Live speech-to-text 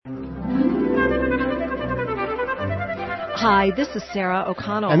Hi, this is Sarah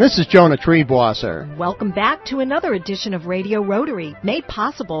O'Connell. And this is Jonah Treebwasser. Welcome back to another edition of Radio Rotary, made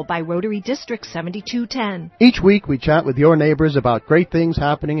possible by Rotary District 7210. Each week we chat with your neighbors about great things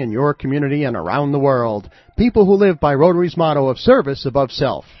happening in your community and around the world. People who live by Rotary's motto of service above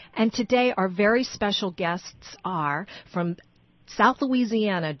self. And today our very special guests are from South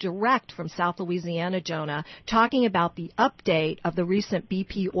Louisiana, direct from South Louisiana, Jonah, talking about the update of the recent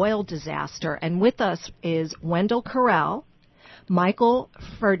BP oil disaster. And with us is Wendell Carell, Michael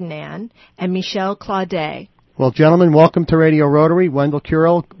Ferdinand, and Michelle Claudet. Well, gentlemen, welcome to Radio Rotary. Wendell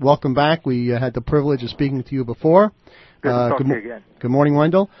Carell, welcome back. We had the privilege of speaking to you before. Good to talk to you again. Good morning,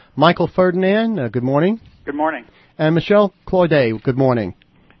 Wendell. Michael Ferdinand, good morning. Good morning. And Michelle Claudet, good morning.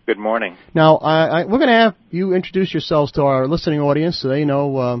 Good morning. Now, we're going to have you introduce yourselves to our listening audience so they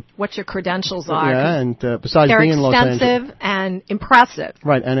know what your credentials are. Yeah, and besides being in Los Angeles. They're extensive and impressive.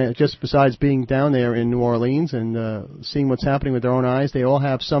 Right, and just besides being down there in New Orleans and seeing what's happening with their own eyes, they all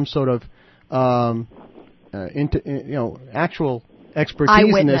have some sort of actual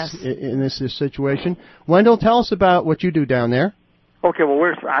expertise in this situation. Wendell, tell us about what you do down there. Okay, well,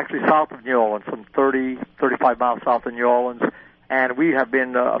 we're actually south of New Orleans, some 35 miles south of New Orleans. And we have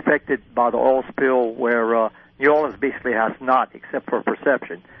been affected by the oil spill where New Orleans basically has not, except for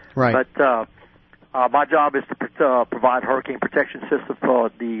perception. Right. But my job is to provide hurricane protection system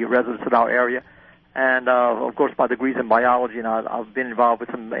for the residents in our area. And, of course, by degrees in biology, and I've been involved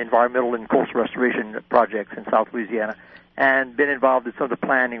with some environmental and coastal restoration projects in South Louisiana and been involved in some of the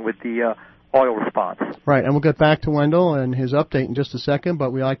planning with the oil response. Right, and we'll get back to Wendell and his update in just a second,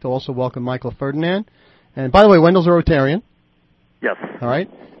 but we'd like to also welcome Michael Ferdinand. And, by the way, Wendell's a Rotarian. Yes. All right.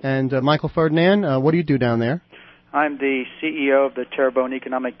 And Michael Ferdinand, what do you do down there? I'm the CEO of the Terrebonne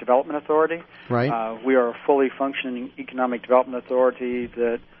Economic Development Authority. Right. We are a fully functioning economic development authority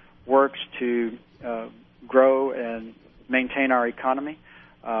that works to grow and maintain our economy.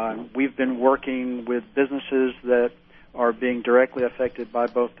 We've been working with businesses that are being directly affected by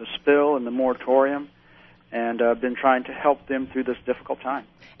both the spill and the moratorium, and been trying to help them through this difficult time.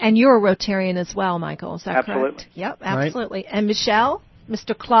 And you're a Rotarian as well, Michael, is that absolutely correct? Yep, absolutely. Right. And Michelle,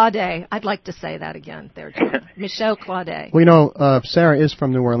 Mr. Claudet, I'd like to say that again there, John. Michelle Claudet. Well, you know, Sarah is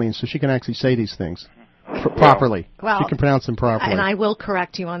from New Orleans, so she can actually say these things properly. Well, she can pronounce them properly. And I will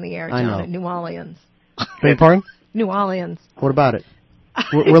correct you on the air, John, at New Orleans. Beg your pardon? New Orleans. What about it?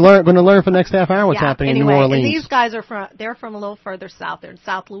 We're going to learn for the next half hour what's happening in New Orleans. And these guys are from a little further south. They're in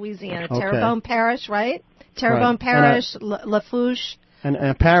South Louisiana, okay. Terrebonne Parish, right? Terrebonne Parish, Lafourche. And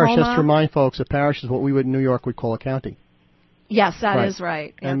a parish, just to remind folks, a parish is what we in New York would call a county. Yes, that is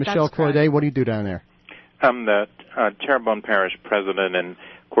right. And Michelle Claudet, what do you do down there? I'm the Terrebonne Parish president, and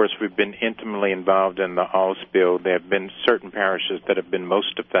of course we've been intimately involved in the oil spill. There have been certain parishes that have been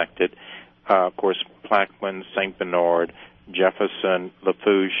most affected. Of course, Plaquemine, St. Bernard, Jefferson,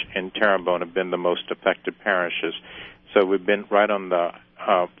 Lafourche, and Terrebonne have been the most affected parishes. So we've been right on the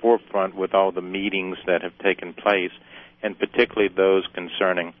forefront with all the meetings that have taken place, and particularly those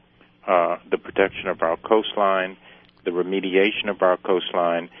concerning the protection of our coastline, the remediation of our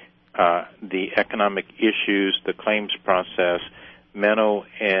coastline, the economic issues, the claims process, mental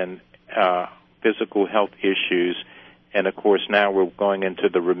and physical health issues, and of course now we're going into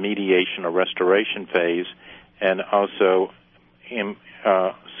the remediation or restoration phase, and also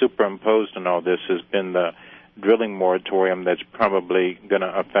superimposed on all this has been the drilling moratorium that's probably going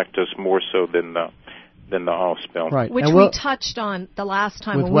to affect us more so than the oil spill. Right. Which we touched on the last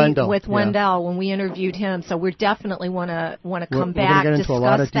time with Wendell when we interviewed him. So we definitely want to come back,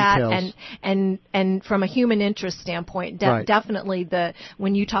 discuss that, and from a human interest standpoint, definitely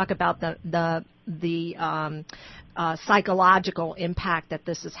when you talk about the psychological impact that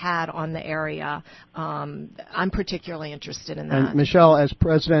this has had on the area, I'm particularly interested in that. And Michelle, as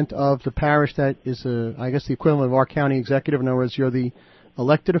president of the parish that is, I guess, the equivalent of our county executive, in other words, you're the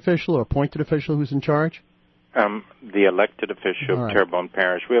elected official or appointed official who's in charge? The elected official of Terrebonne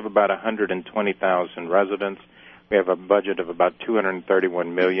Parish. We have about 120,000 residents. We have a budget of about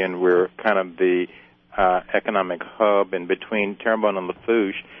 $231 million. We're kind of the economic hub in between Terrebonne and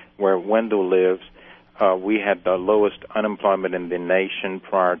Lafourche, where Wendell lives. We had the lowest unemployment in the nation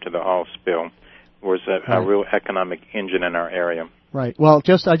prior to the oil spill. It was a real economic engine in our area. Right. Well,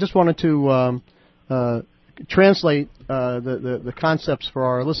 I just wanted to translate the concepts for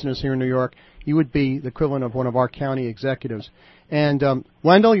our listeners here in New York. You would be the equivalent of one of our county executives. And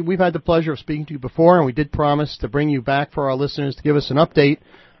Wendell, we've had the pleasure of speaking to you before, and we did promise to bring you back for our listeners to give us an update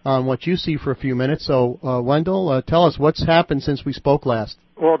on what you see for a few minutes. So, Wendell, tell us what's happened since we spoke last.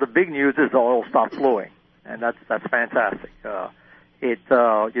 Well, the big news is the oil stopped flowing, and that's fantastic.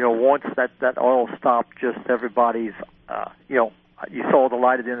 Once that oil stopped, just everybody's you saw the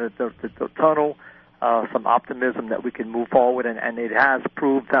light at the end of the tunnel, some optimism that we can move forward, and it has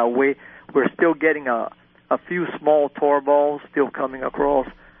proved that way. We're still getting a few small tor balls still coming across,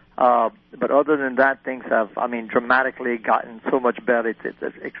 but other than that, things have, dramatically gotten so much better.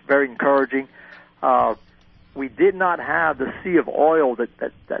 It's very encouraging. We did not have the sea of oil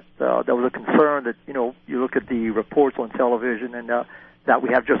that was a concern. That you look at the reports on television and that we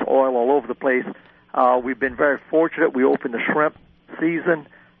have just oil all over the place. We've been very fortunate. We opened the shrimp season,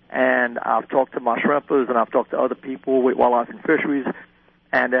 and I've talked to my shrimpers and I've talked to other people with wildlife and fisheries,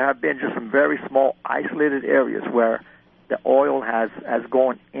 and there have been just some very small isolated areas where the oil has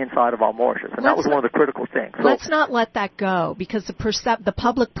gone inside of our marshes, and that was one of the critical things. So, let's not let that go, because the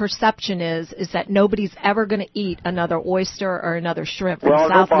public perception is that nobody's ever going to eat another oyster or another shrimp from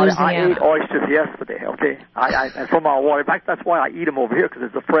South Louisiana. I ate oysters yesterday, okay? I from our water. In fact, that's why I eat them over here, because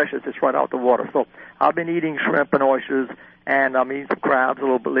it's the freshest. It's right out the water. So I've been eating shrimp and oysters, and I'm eating some crabs a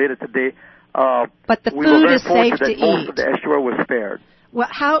little bit later today. But the food is safe to eat. Most of the estuary was spared. Well,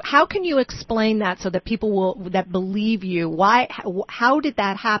 how can you explain that so that people that believe you? How did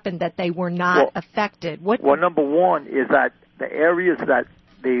that happen that they were not affected? Well, number one is that the areas that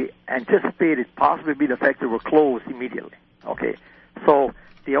they anticipated possibly being affected were closed immediately. Okay, so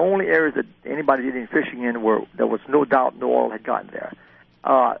the only areas that anybody did any fishing in there was no doubt no oil had gotten there.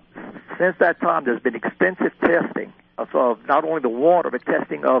 Since that time, there's been extensive testing of not only the water but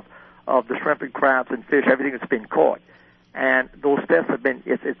testing of the shrimp and crabs and fish, everything that's been caught. And those tests have been,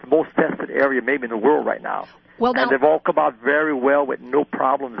 it's the most tested area maybe in the world right now. Well, and they've all come out very well with no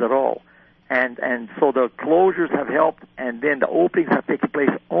problems at all. And so the closures have helped, and then the openings have taken place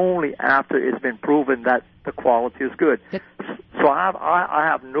only after it's been proven that the quality is good. So I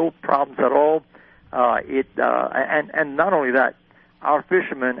have no problems at all. And not only that, our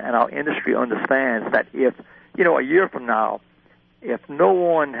fishermen and our industry understands that if, a year from now, if no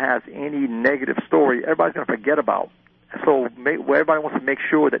one has any negative story, everybody's going to forget about. So everybody wants to make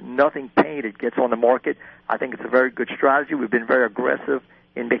sure that nothing tainted gets on the market. I think it's a very good strategy. We've been very aggressive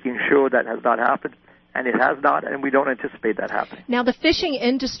in making sure that has not happened, and it has not, and we don't anticipate that happening. Now, the fishing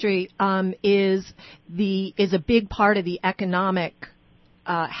industry is a big part of the economic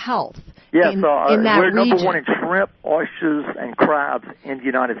health yes, in that we're region. Number one in shrimp, oysters, and crabs in the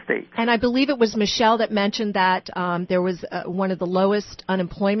United States. And I believe it was Michelle that mentioned that there was one of the lowest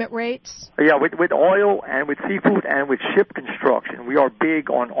unemployment rates. Yeah, with oil and with seafood and with ship construction, we are big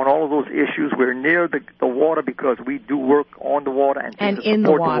on all of those issues. We're near the water because we do work on the water and in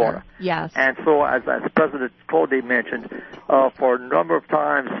the water. Yes. And so, as President Claude mentioned, for a number of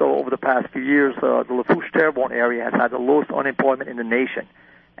times, over the past few years, the Lafourche-Terrebonne area has had the lowest unemployment in the nation.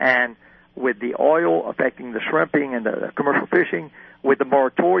 And with the oil affecting the shrimping and the commercial fishing, with the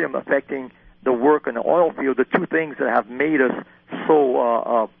moratorium affecting the work in the oil field, the two things that have made us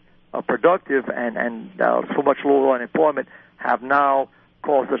so productive and so much lower unemployment have now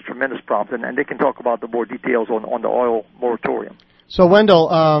caused us tremendous problems. And they can talk about the more details on the oil moratorium. So,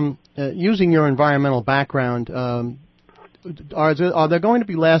 Wendell, using your environmental background, are there going to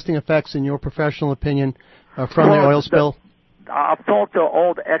be lasting effects, in your professional opinion, from the oil spill? I've talked to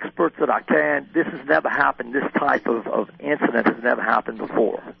all the experts that I can. This has never happened. This type of incident has never happened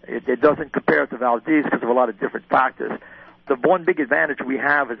before. It doesn't compare to Valdez because of a lot of different factors. The one big advantage we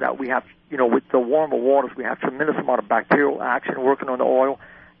have is that we have, with the warmer waters, we have tremendous amount of bacterial action working on the oil,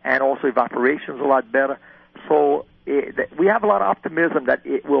 and also evaporation is a lot better. So we have a lot of optimism that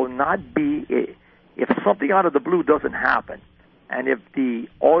it will not be, if something out of the blue doesn't happen, and if the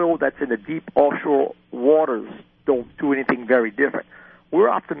oil that's in the deep offshore waters don't do anything very different, we're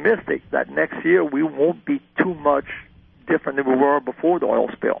optimistic that next year we won't be too much different than we were before the oil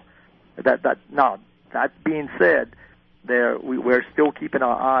spill. Now, that being said, we're still keeping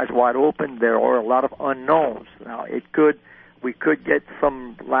our eyes wide open. There are a lot of unknowns. Now, we could get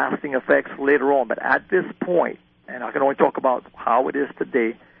some lasting effects later on, but at this point, and I can only talk about how it is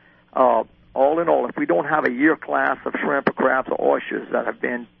today, all in all, if we don't have a year class of shrimp or crabs or oysters that have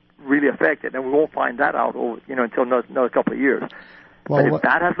been really affected, and we won't find that out until another couple of years. Well, but if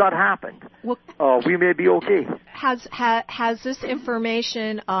that has not happened, we may be okay. Has this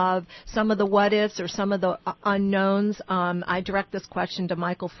information of some of the what-ifs or some of the unknowns, I direct this question to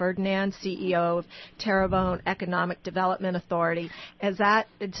Michael Ferdinand, CEO of Terrebonne Economic Development Authority,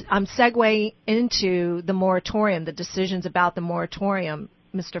 I'm segueing into the moratorium, the decisions about the moratorium,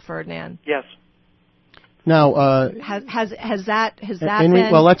 Mr. Ferdinand. Yes. Now, has that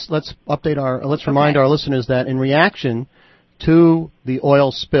been? Well, let's update let's remind our listeners that in reaction to the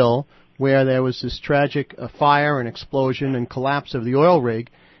oil spill, where there was this tragic fire and explosion and collapse of the oil rig,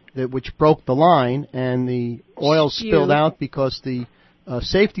 which broke the line, and the oil spilled out because the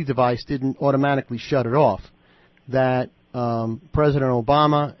safety device didn't automatically shut it off, that President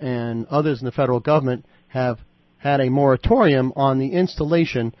Obama and others in the federal government have had a moratorium on the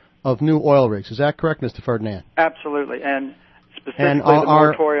installation of new oil rigs. Is that correct, Mr. Ferdinand? Absolutely, and specifically the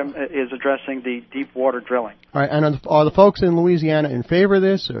moratorium is addressing the deep water drilling. All right, and are the folks in Louisiana in favor of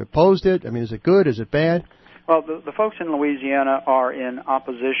this or opposed it? I mean, is it good? Is it bad? Well, the folks in Louisiana are in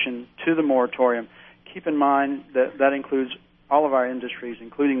opposition to the moratorium. Keep in mind that that includes all of our industries,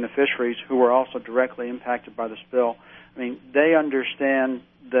 including the fisheries, who were also directly impacted by the spill. I mean, they understand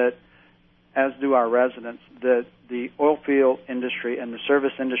that, as do our residents, that the oil field industry and the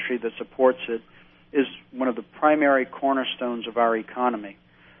service industry that supports it is one of the primary cornerstones of our economy.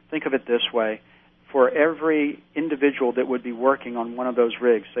 Think of it this way. For every individual that would be working on one of those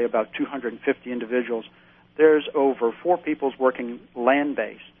rigs, say about 250 individuals, there's over 4 people working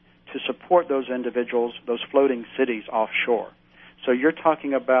land-based to support those individuals, those floating cities offshore. So you're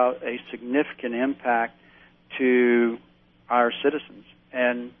talking about a significant impact to our citizens.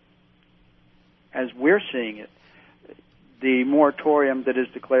 And as we're seeing it, the moratorium that is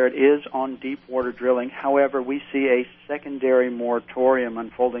declared is on deep water drilling. However, we see a secondary moratorium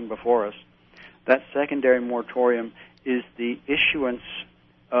unfolding before us. That secondary moratorium is the issuance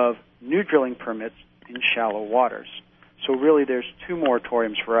of new drilling permits in shallow waters. So really there's 2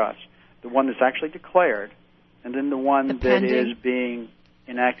 moratoriums for us. The one that's actually declared, and then the one that is being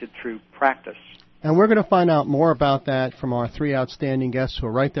enacted through practice. And we're going to find out more about that from our 3 outstanding guests who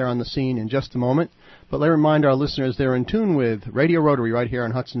are right there on the scene in just a moment. But let me remind our listeners they're in tune with Radio Rotary right here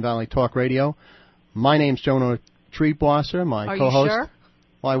on Hudson Valley Talk Radio. My name's Jonah Triebwasser. My co-host. Are you sure?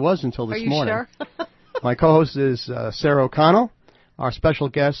 Well, I was until this morning. Are you sure? My co-host is Sarah O'Connell. Our special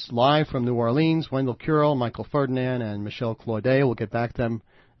guests live from New Orleans, Wendell Curl, Michael Ferdinand, and Michelle Claudet. We'll get back to them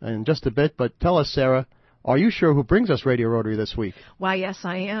in just a bit. But tell us, Sarah, are you sure who brings us Radio Rotary this week? Why, yes,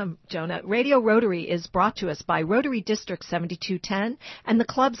 I am, Jonah. Radio Rotary is brought to us by Rotary District 7210 and the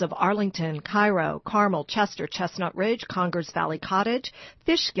clubs of Arlington, Cairo, Carmel, Chester, Chestnut Ridge, Congers Valley Cottage,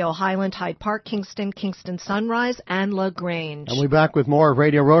 Fishkill, Highland, Hyde Park, Kingston, Kingston Sunrise, and LaGrange. And we'll be back with more of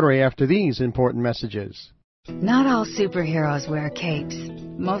Radio Rotary after these important messages. Not all superheroes wear capes.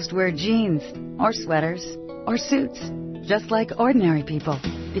 Most wear jeans, or sweaters, or suits, just like ordinary people,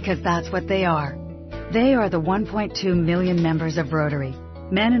 because that's what they are. They are the 1.2 million members of Rotary,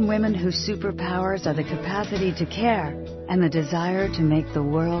 men and women whose superpowers are the capacity to care and the desire to make the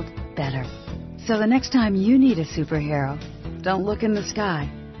world better. So the next time you need a superhero, don't look in the sky,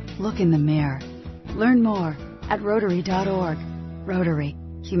 look in the mirror. Learn more at Rotary.org. Rotary,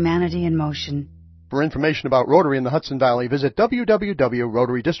 humanity in motion. For information about Rotary in the Hudson Valley, visit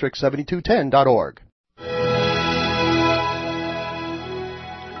www.rotarydistrict7210.org.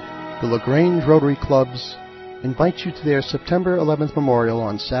 The LaGrange Rotary Clubs invite you to their September 11th memorial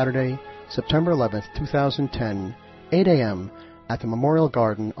on Saturday, September 11th, 2010, 8 a.m. at the Memorial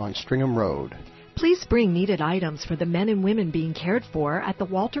Garden on Stringham Road. Please bring needed items for the men and women being cared for at the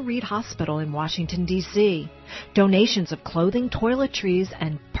Walter Reed Hospital in Washington, D.C. Donations of clothing, toiletries,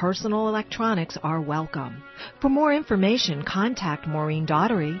 and personal electronics are welcome. For more information, contact Maureen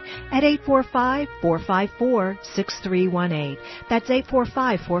Daughtery at 845-454-6318. That's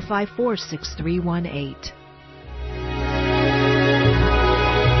 845-454-6318.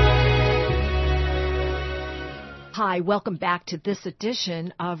 Hi, welcome back to this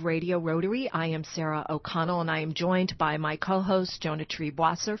edition of Radio Rotary. I am Sarah O'Connell, and I am joined by my co-host, Jonah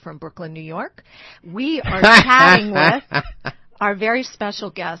Triebwasser from Brooklyn, New York. We are chatting with our very special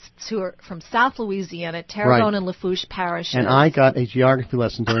guests who are from South Louisiana, Terrebonne and Lafourche parishes. And I got a geography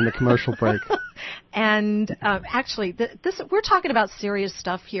lesson during the commercial break. And actually, we're talking about serious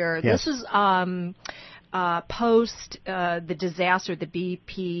stuff here. Yes. This is post the disaster, the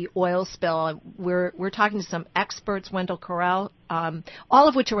BP oil spill. We're talking to some experts, Wendell Curl, all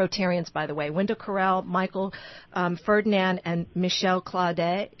of which are Rotarians, by the way. Wendell Curl, Michael Ferdinand, and Michelle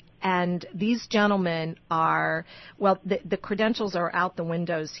Claudet. And these gentlemen are, well, the credentials are out the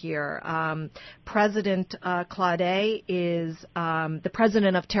windows here. President Claudet is the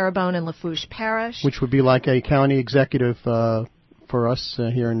president of Terrebonne and Lafourche Parish. Which would be like a county executive for us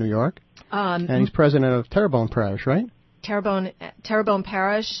here in New York. And he's president of Terrebonne Parish, right? Terrebonne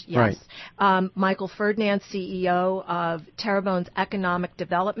Parish, yes. Right. Michael Ferdinand, CEO of Terrebonne's Economic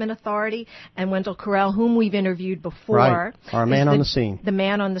Development Authority, and Wendell Correll, whom we've interviewed before. Right. Our man on the scene. The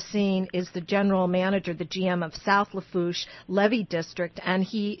man on the scene is the general manager, the GM of South Lafourche Levee District, and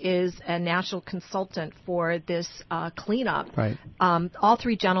he is a national consultant for this cleanup. Right. All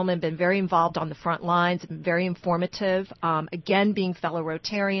three gentlemen have been very involved on the front lines, very informative. Again, being fellow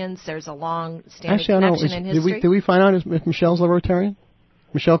Rotarians, there's a long-standing connection in history. Did we find out if Michelle's a Rotarian?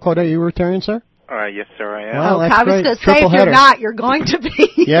 Michelle Claudet, you a Rotarian, sir? Yes, sir, I am. Well, that's I was great. going to say, Triple if you're header. not, you're going to be.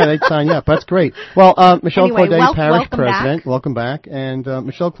 Yeah, they'd sign you up. That's great. Well, Michelle Anyway, Claudet, Parish welcome President. back. Welcome back. And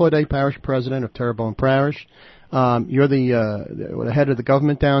Michelle Claudet, Parish President of Terrebonne Parish. You're the head of the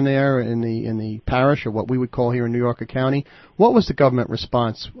government down there in the parish, or what we would call here in New York County. What was the government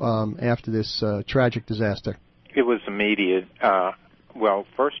response after this tragic disaster? It was immediate. Well,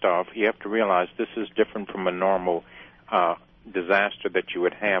 first off, you have to realize this is different from a normal disaster that you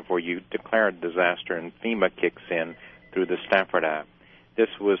would have where you declare a disaster and FEMA kicks in through the Stafford Act. This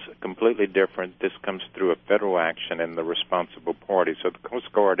was completely different. This comes through a federal action and the responsible party. So the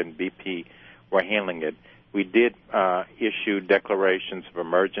Coast Guard and BP were handling it. We did issue declarations of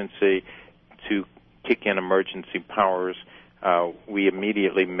emergency to kick in emergency powers. We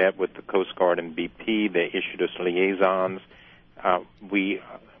immediately met with the Coast Guard and BP. They issued us liaisons.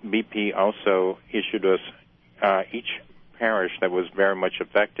 BP also issued us, each parish that was very much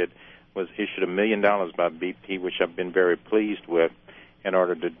affected was issued $1 million by BP, which I've been very pleased with in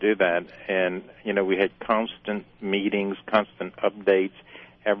order to do that. And, we had constant meetings, constant updates.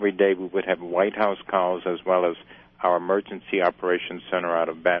 Every day we would have White House calls as well as our Emergency Operations Center out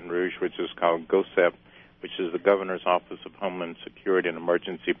of Baton Rouge, which is called GOSEP, which is the Governor's Office of Homeland Security and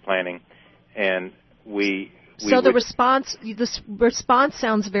Emergency Planning. And the response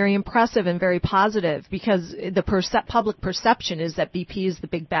sounds very impressive and very positive, because the public perception is that BP is the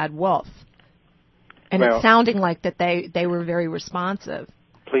big bad wolf. And it's sounding like that they were very responsive.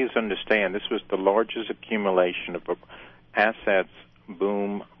 Please understand, this was the largest accumulation of assets,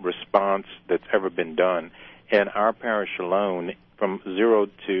 boom, response that's ever been done. In our parish alone, from 0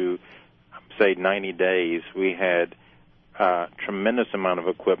 to, say, 90 days, we had tremendous amount of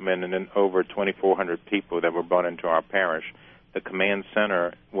equipment and then over 2,400 people that were brought into our parish. The command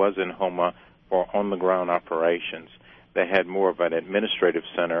center was in Houma for on-the-ground operations. They had more of an administrative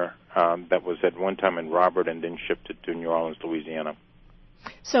center that was at one time in Robert and then shifted to New Orleans, Louisiana.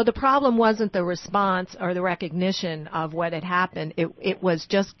 So the problem wasn't the response or the recognition of what had happened. It was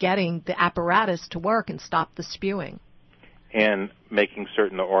just getting the apparatus to work and stop the spewing. And making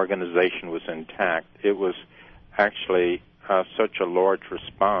certain the organization was intact. It was actually such a large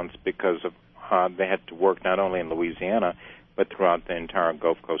response because of they had to work not only in Louisiana but throughout the entire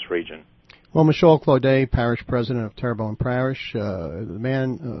Gulf Coast region. Well, Michelle Claudet, Parish President of Terrebonne Parish, the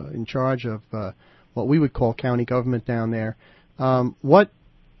man in charge of what we would call county government down there. What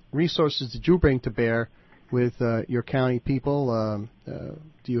resources did you bring to bear with your county people?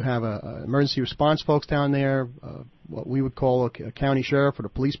 Do you have emergency response folks down there, what we would call a county sheriff or the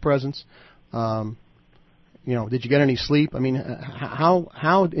police presence? Did you get any sleep? I mean,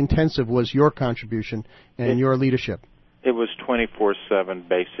 how intensive was your contribution and your leadership? It was 24/7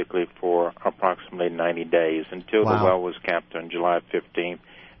 basically for approximately 90 days until the well was capped on July 15th.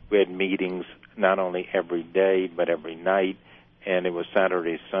 We had meetings not only every day but every night, and it was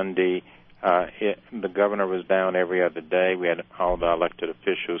Saturday, Sunday. The governor was down every other day. We had all the elected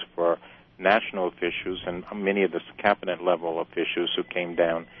officials for national officials and many of the cabinet level officials who came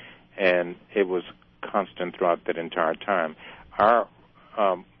down, and it was constant throughout that entire time. Our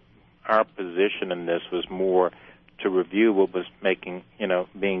position in this was more to review what was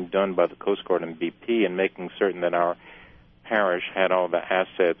being done by the Coast Guard and BP and making certain that our parish had all the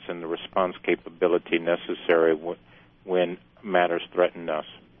assets and the response capability necessary when matters threatened us.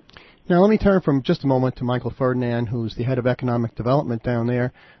 Now, let me turn from just a moment to Michael Ferdinand, who's the head of economic development down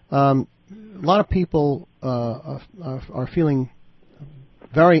there. A lot of people are feeling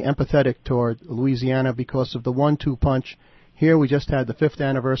very empathetic toward Louisiana because of the 1-2 punch. Here we just had the 5th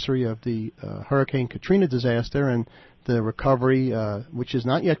anniversary of the Hurricane Katrina disaster and the recovery, which is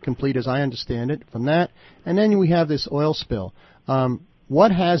not yet complete as I understand it, from that. And then we have this oil spill.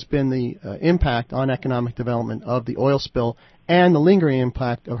 What has been the impact on economic development of the oil spill and the lingering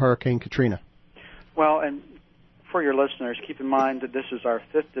impact of Hurricane Katrina? Well, and for your listeners, keep in mind that this is our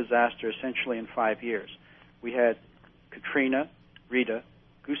 5th disaster essentially in 5 years. We had Katrina, Rita,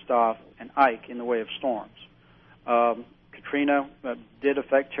 Gustav, and Ike in the way of storms. Katrina did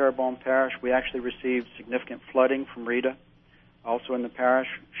affect Terrebonne Parish. We actually received significant flooding from Rita, also in the parish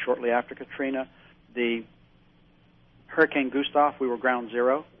shortly after Katrina. The Hurricane Gustav, we were ground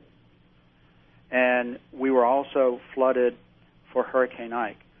zero. And we were also flooded for Hurricane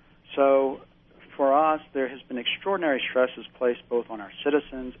Ike. So for us, there has been extraordinary stresses placed both on our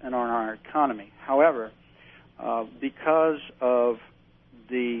citizens and on our economy. However, because of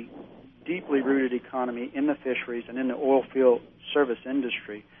the deeply rooted economy in the fisheries and in the oil field service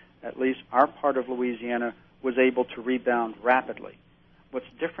industry, at least our part of Louisiana was able to rebound rapidly. What's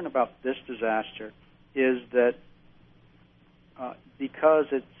different about this disaster is that because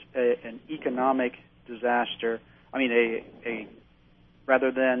it's an economic disaster,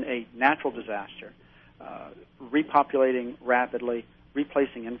 rather than a natural disaster, repopulating rapidly,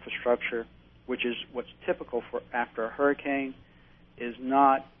 replacing infrastructure, which is what's typical for after a hurricane, is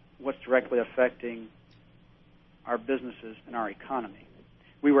not what's directly affecting our businesses and our economy.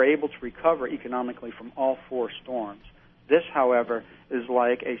 We were able to recover economically from all four storms. This, however, is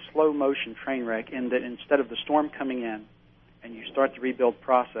like a slow-motion train wreck in that instead of the storm coming in and you start the rebuild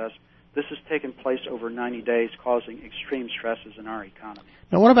process, this has taken place over 90 days, causing extreme stresses in our economy.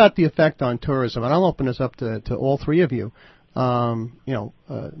 Now, what about the effect on tourism? And I'll open this up to all three of you.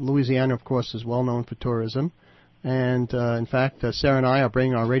 Louisiana, of course, is well known for tourism. And, in fact, Sarah and I are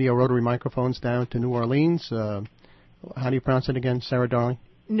bringing our radio rotary microphones down to New Orleans. How do you pronounce it again, Sarah, darling?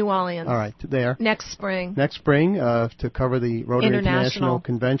 New Orleans. All right, there. Next spring. To cover the Rotary International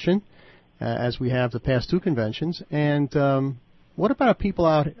Convention, as we have the past two conventions. And what about people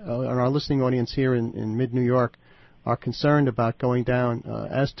out in our listening audience here in mid-New York are concerned about going down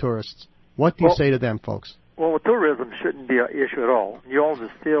as tourists? What do you say to them, folks? Well, tourism shouldn't be an issue at all. New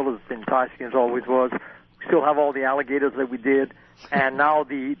Orleans is still as enticing as always was. We still have all the alligators that we did. And now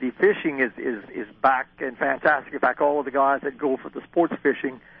the fishing is back and fantastic. In fact, all of the guys that go for the sports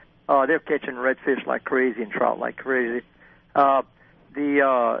fishing, they're catching redfish like crazy and trout like crazy. And New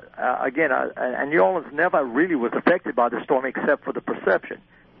Orleans never really was affected by the storm except for the perception.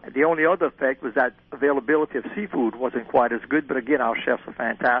 The only other effect was that availability of seafood wasn't quite as good, but again, our chefs are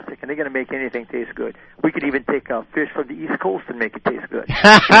fantastic, and they're going to make anything taste good. We could even take fish from the East Coast and make it taste good.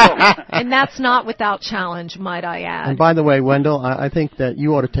 And that's not without challenge, might I add. And by the way, Wendell, I think that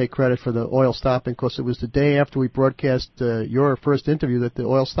you ought to take credit for the oil stopping, because it was the day after we broadcast your first interview that the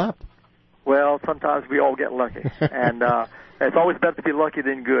oil stopped. Well, sometimes we all get lucky, and it's always better to be lucky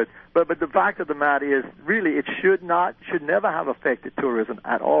than good. But the fact of the matter is, really, it should never have affected tourism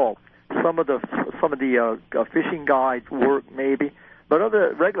at all. Some of the fishing guides work maybe, but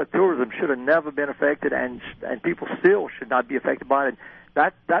other regular tourism should have never been affected, and people still should not be affected by it.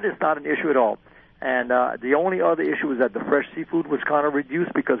 That is not an issue at all. And the only other issue is that the fresh seafood was kind of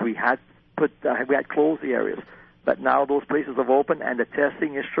reduced because we had closed the areas. But now those places have opened, and the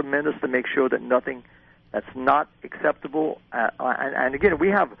testing is tremendous to make sure that nothing that's not acceptable. And again, we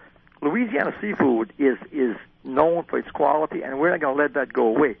have Louisiana seafood is known for its quality, and we're not going to let that go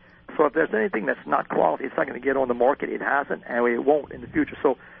away. So if there's anything that's not quality, it's not going to get on the market. It hasn't, and it won't in the future.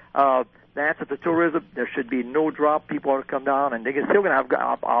 So the answer to tourism, there should be no drop. People ought to come down, and they're still going to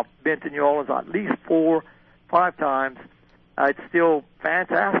have. I've been to New Orleans at least 4-5 times. It's still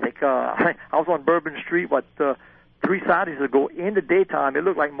fantastic. I was on Bourbon Street, 3 Saturdays ago in the daytime. It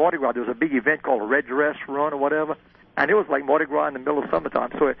looked like Mardi Gras. There was a big event called a Red Dress Run or whatever, and it was like Mardi Gras in the middle of summertime.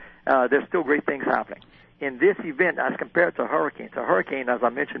 So there's still great things happening. In this event, as compared to hurricanes, as I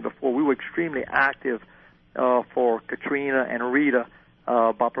mentioned before, we were extremely active for Katrina and Rita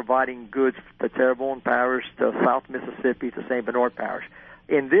by providing goods to Terrebonne Parish, to South Mississippi, to St. Bernard Parish.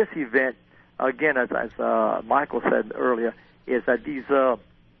 In this event, again, as Michael said earlier, is that these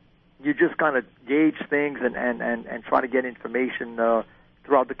you just kind of gauge things and try to get information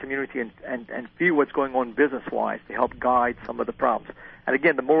throughout the community and feel what's going on business-wise to help guide some of the problems. And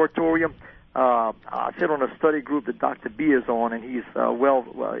again, the moratorium, I sit on a study group that Dr. B is on, and he's he's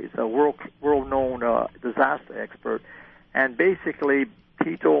a world-known disaster expert. And basically,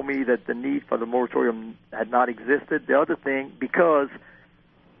 he told me that the need for the moratorium had not existed. The other thing, because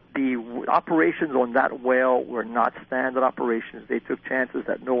the operations on that well were not standard operations. They took chances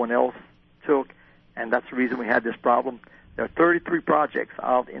that no one else took, and that's the reason we had this problem. There are 33 projects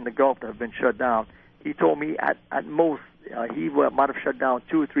out in the Gulf that have been shut down. He told me at most he might have shut down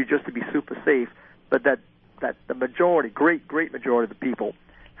 2 or 3 just to be super safe, but that the majority, great majority of the people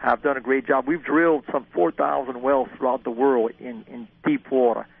have done a great job. We've drilled some 4,000 wells throughout the world in deep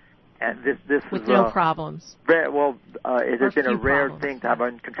water. And this with is, no problems. It has been a rare thing to have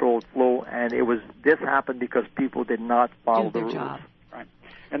uncontrolled flow, and this happened because people did not follow the rules. Job. Right.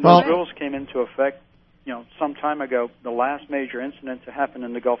 And those rules came into effect, some time ago. The last major incident to happen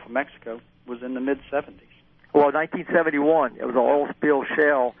in the Gulf of Mexico was in the mid-'70s. Well, 1971, it was an oil spill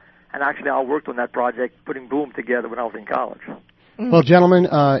shell And actually, I worked on that project, putting Boom together when I was in college. Well, gentlemen,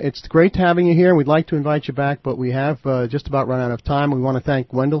 it's great having you here. We'd like to invite you back, but we have just about run out of time. We want to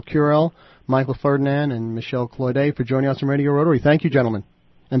thank Wendell Curell, Michael Ferdinand, and Michelle Cloyde for joining us on Radio Rotary. Thank you, gentlemen.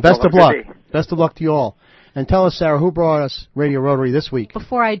 And best of luck. Best of luck to you all. And tell us, Sarah, who brought us Radio Rotary this week?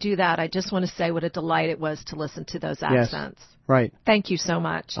 Before I do that, I just want to say what a delight it was to listen to those accents. Yes, right. Thank you so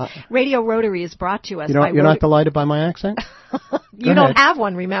much. Radio Rotary is brought to us by... You're not delighted by my accent? You don't have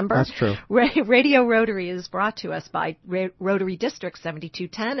one, remember? That's true. Radio Rotary is brought to us by Rotary District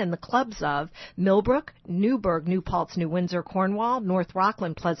 7210 and the clubs of Millbrook, Newburgh, New Paltz, New Windsor, Cornwall, North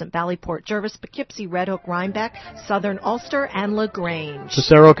Rockland, Pleasant Valley, Port Jervis, Poughkeepsie, Red Hook, Rhinebeck, Southern Ulster, and LaGrange. So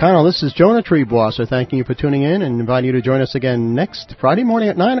Sarah O'Connell, this is Jonah Treebwasser thanking you for tuning in and inviting you to join us again next Friday morning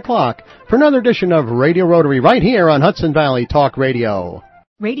at 9 o'clock for another edition of Radio Rotary right here on Hudson Valley Talk Radio.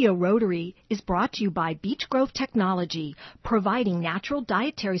 Radio Rotary is brought to you by Beech Grove Technology, providing natural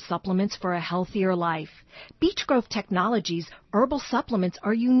dietary supplements for a healthier life. Beech Grove Technology's herbal supplements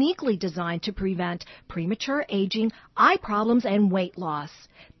are uniquely designed to prevent premature aging, eye problems, and weight loss.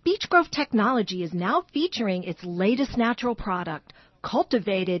 Beech Grove Technology is now featuring its latest natural product,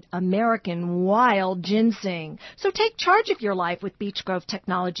 cultivated American wild ginseng. So take charge of your life with Beech Grove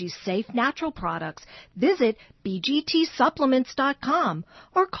Technology's safe natural products. Visit bgtsupplements.com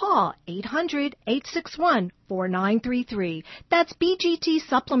or call 800-861-4933. That's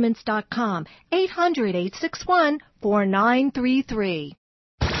bgtsupplements.com, 800-861-4933.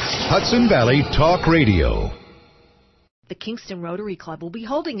 Hudson Valley Talk Radio. The Kingston Rotary Club will be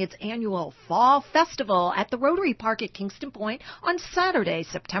holding its annual Fall Festival at the Rotary Park at Kingston Point on Saturday,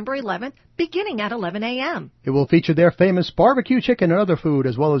 September 11th, beginning at 11 a.m. It will feature their famous barbecue chicken and other food,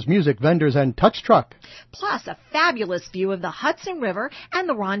 as well as music, vendors, and touch truck. Plus a fabulous view of the Hudson River and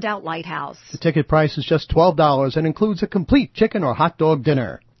the Rondout Lighthouse. The ticket price is just $12 and includes a complete chicken or hot dog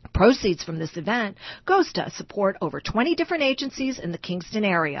dinner. Proceeds from this event goes to support over 20 different agencies in the Kingston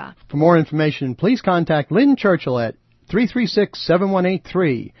area. For more information, please contact Lynn Churchill at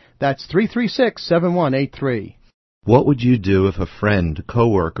 336-7183. That's 336-7183. What would you do if a friend,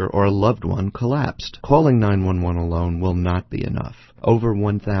 coworker, or a loved one collapsed? Calling 911 alone will not be enough. Over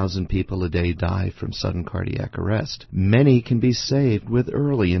 1,000 people a day die from sudden cardiac arrest. Many can be saved with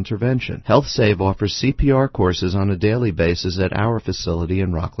early intervention. HealthSave offers CPR courses on a daily basis at our facility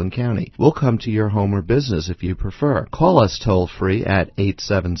in Rockland County. We'll come to your home or business if you prefer. Call us toll-free at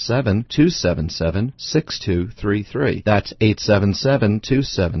 877-277-6233. That's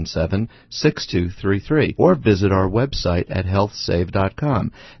 877-277-6233. Or visit our website at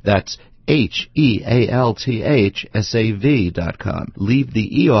healthsave.com. That's HEALTHSAV.com. Leave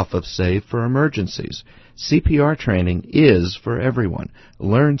the E off of SAVE for emergencies. CPR training is for everyone.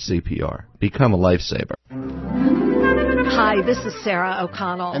 Learn CPR. Become a lifesaver. Hi, this is Sarah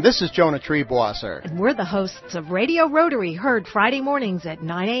O'Connell. And this is Jonah Treebwasser. And we're the hosts of Radio Rotary, heard Friday mornings at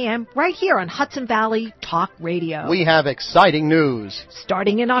 9 a.m. right here on Hudson Valley Talk Radio. We have exciting news.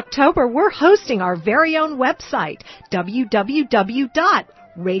 Starting in October, we're hosting our very own website,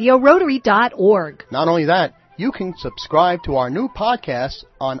 www.radiorotary.org. Not only that, you can subscribe to our new podcasts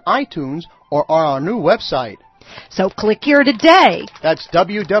on iTunes or on our new website. So click here today. That's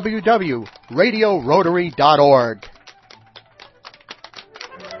www.radiorotary.org.